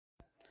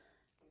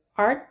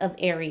Art of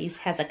Aries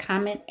has a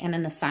comment and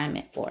an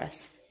assignment for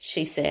us.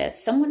 She said,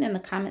 someone in the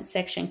comment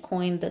section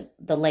coined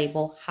the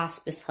label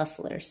Hospice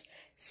Hustlers.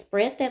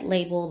 Spread that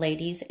label,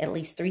 ladies, at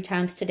least 3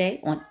 times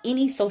today on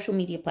any social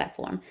media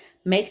platform.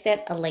 Make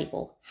that a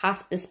label,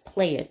 Hospice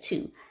Player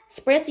too.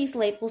 Spread these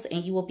labels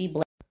and you will be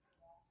blessed.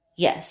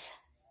 Yes,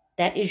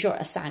 that is your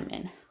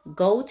assignment.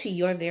 Go to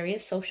your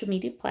various social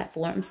media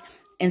platforms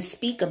and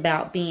speak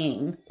about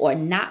being or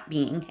not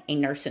being a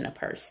nurse in a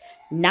purse,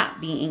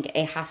 not being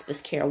a hospice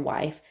care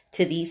wife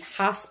to these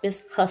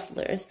hospice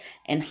hustlers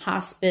and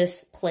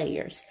hospice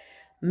players.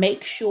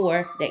 Make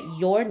sure that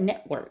your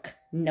network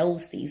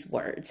knows these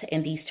words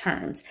and these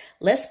terms.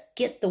 Let's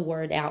get the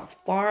word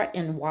out far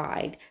and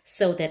wide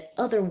so that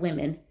other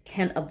women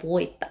can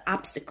avoid the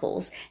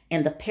obstacles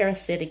and the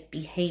parasitic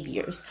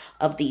behaviors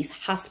of these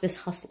hospice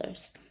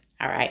hustlers.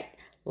 All right,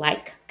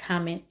 like,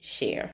 comment, share.